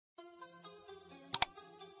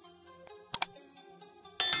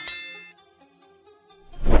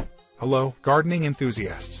Hello, gardening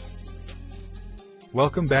enthusiasts.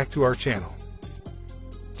 Welcome back to our channel.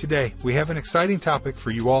 Today, we have an exciting topic for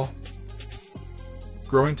you all.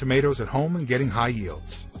 Growing tomatoes at home and getting high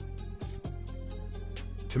yields.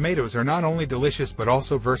 Tomatoes are not only delicious but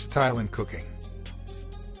also versatile in cooking.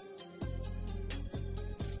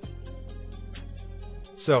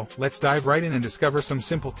 So, let's dive right in and discover some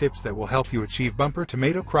simple tips that will help you achieve bumper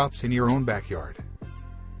tomato crops in your own backyard.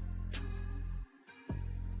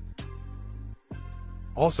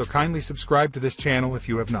 Also, kindly subscribe to this channel if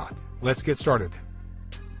you have not. Let's get started.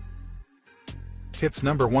 Tips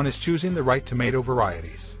number 1 is choosing the right tomato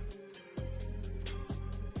varieties.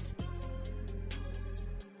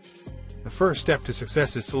 The first step to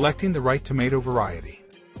success is selecting the right tomato variety.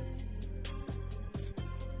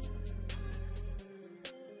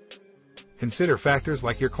 Consider factors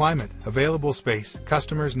like your climate, available space,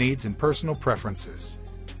 customers' needs, and personal preferences.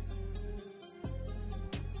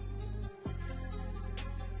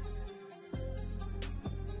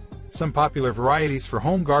 Some popular varieties for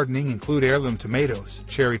home gardening include heirloom tomatoes,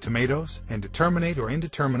 cherry tomatoes, and determinate or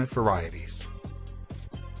indeterminate varieties.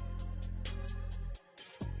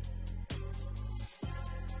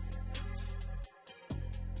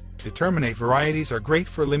 Determinate varieties are great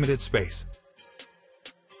for limited space,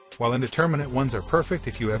 while indeterminate ones are perfect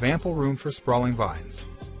if you have ample room for sprawling vines.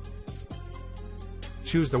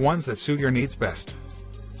 Choose the ones that suit your needs best.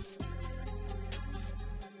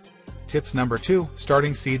 Tips number 2,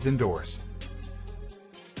 starting seeds indoors.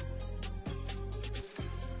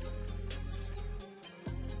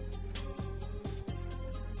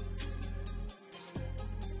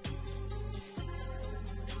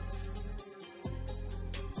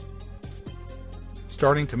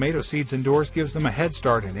 Starting tomato seeds indoors gives them a head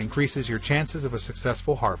start and increases your chances of a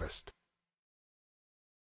successful harvest.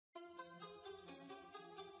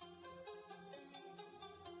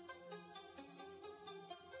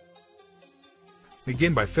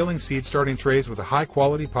 Begin by filling seed starting trays with a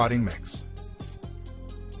high-quality potting mix.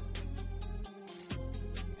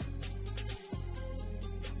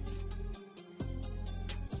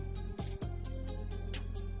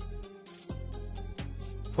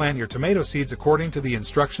 Plant your tomato seeds according to the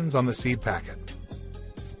instructions on the seed packet.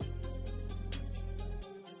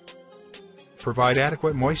 Provide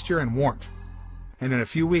adequate moisture and warmth, and in a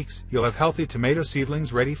few weeks you'll have healthy tomato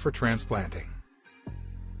seedlings ready for transplanting.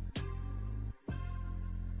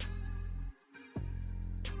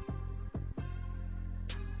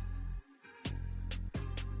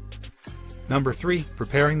 Number 3,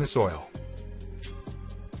 preparing the soil.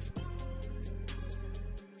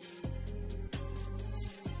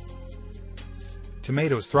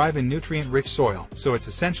 Tomatoes thrive in nutrient-rich soil, so it's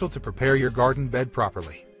essential to prepare your garden bed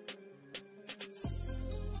properly.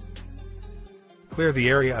 Clear the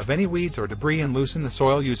area of any weeds or debris and loosen the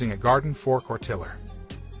soil using a garden fork or tiller.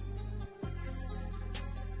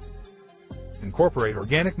 Incorporate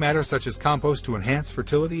organic matter such as compost to enhance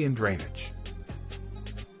fertility and drainage.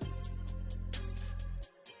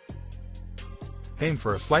 Aim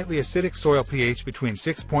for a slightly acidic soil pH between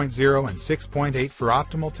 6.0 and 6.8 for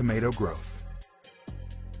optimal tomato growth.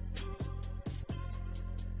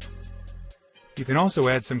 You can also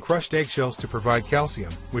add some crushed eggshells to provide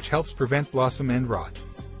calcium, which helps prevent blossom end rot.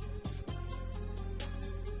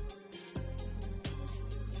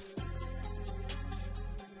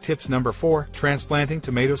 Tips number 4, transplanting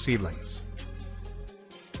tomato seedlings.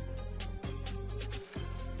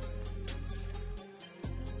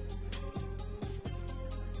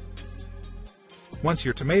 Once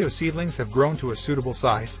your tomato seedlings have grown to a suitable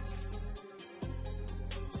size,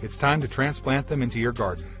 it's time to transplant them into your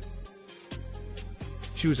garden.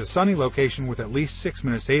 Choose a sunny location with at least 6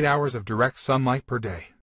 minutes 8 hours of direct sunlight per day.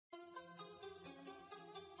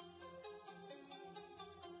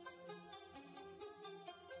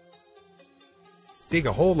 Dig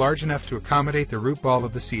a hole large enough to accommodate the root ball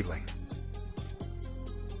of the seedling.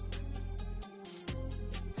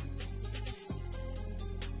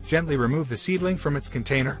 Gently remove the seedling from its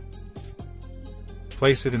container.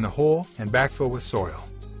 Place it in the hole and backfill with soil.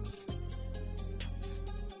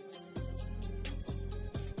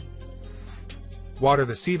 Water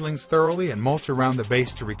the seedlings thoroughly and mulch around the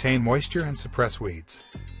base to retain moisture and suppress weeds.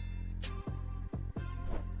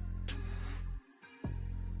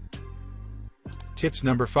 Tips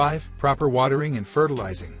number 5, proper watering and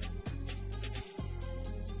fertilizing.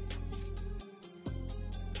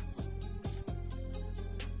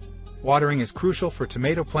 Watering is crucial for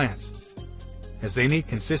tomato plants, as they need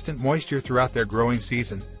consistent moisture throughout their growing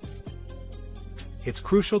season. It's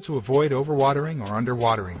crucial to avoid overwatering or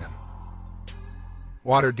underwatering them.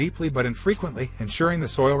 Water deeply but infrequently, ensuring the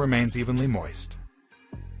soil remains evenly moist.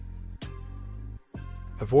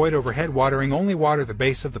 Avoid overhead watering, only water the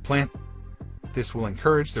base of the plant. This will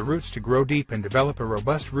encourage the roots to grow deep and develop a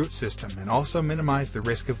robust root system, and also minimize the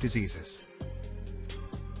risk of diseases.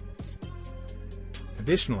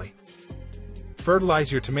 Additionally,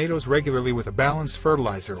 fertilize your tomatoes regularly with a balanced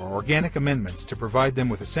fertilizer or organic amendments to provide them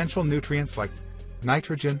with essential nutrients like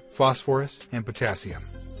nitrogen, phosphorus, and potassium.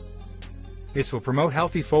 This will promote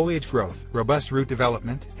healthy foliage growth, robust root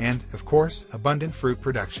development, and, of course, abundant fruit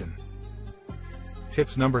production.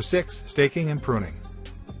 Tips number 6: staking and pruning.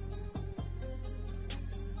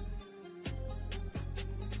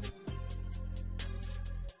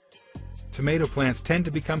 Tomato plants tend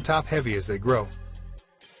to become top-heavy as they grow,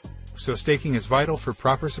 so staking is vital for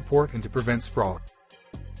proper support and to prevent sprawling.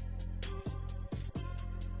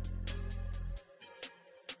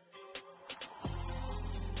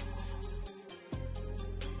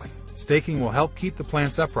 Staking will help keep the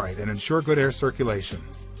plants upright and ensure good air circulation.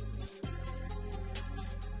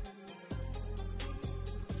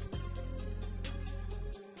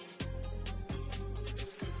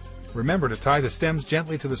 Remember to tie the stems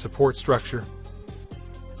gently to the support structure,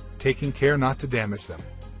 taking care not to damage them.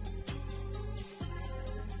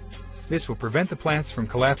 This will prevent the plants from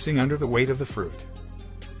collapsing under the weight of the fruit.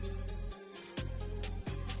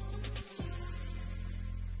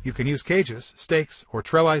 You can use cages, stakes, or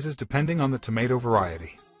trellises depending on the tomato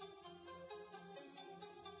variety.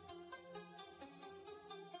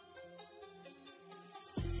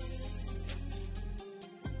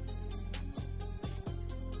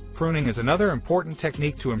 Pruning is another important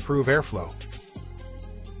technique to improve airflow,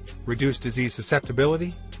 reduce disease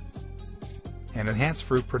susceptibility, and enhance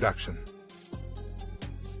fruit production.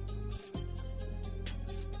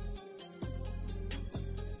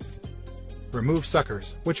 Remove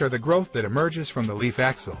suckers, which are the growth that emerges from the leaf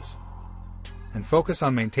axils, and focus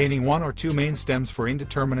on maintaining 1 or 2 main stems for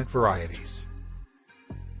indeterminate varieties.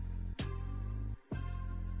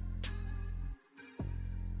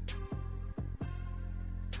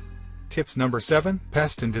 Tips number 7: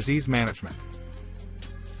 pest and disease management.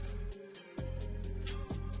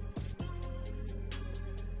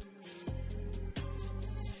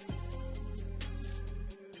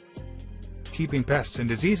 Keeping pests and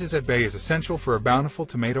diseases at bay is essential for a bountiful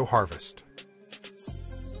tomato harvest.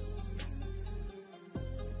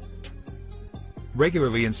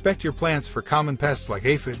 Regularly inspect your plants for common pests like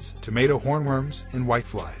aphids, tomato hornworms, and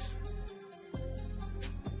whiteflies.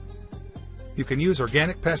 You can use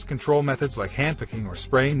organic pest control methods like handpicking or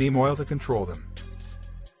spraying neem oil to control them.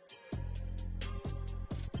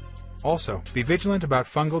 Also, be vigilant about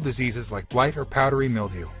fungal diseases like blight or powdery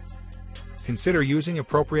mildew. Consider using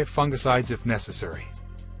appropriate fungicides if necessary.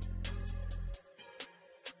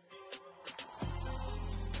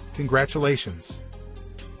 Congratulations!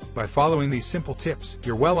 By following these simple tips,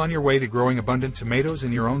 you're well on your way to growing abundant tomatoes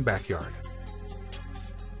in your own backyard.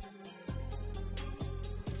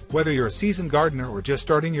 Whether you're a seasoned gardener or just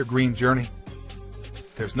starting your green journey,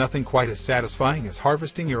 there's nothing quite as satisfying as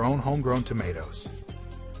harvesting your own homegrown tomatoes.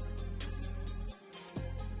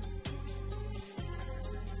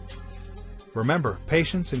 Remember,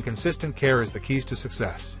 patience and consistent care is the keys to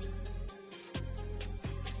success.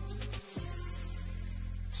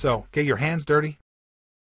 So, get your hands dirty,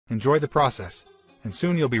 enjoy the process, and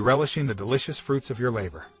soon you'll be relishing the delicious fruits of your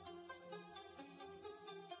labor.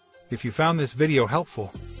 If you found this video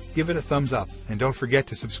helpful, give it a thumbs up, and don't forget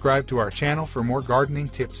to subscribe to our channel for more gardening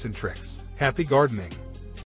tips and tricks. Happy gardening!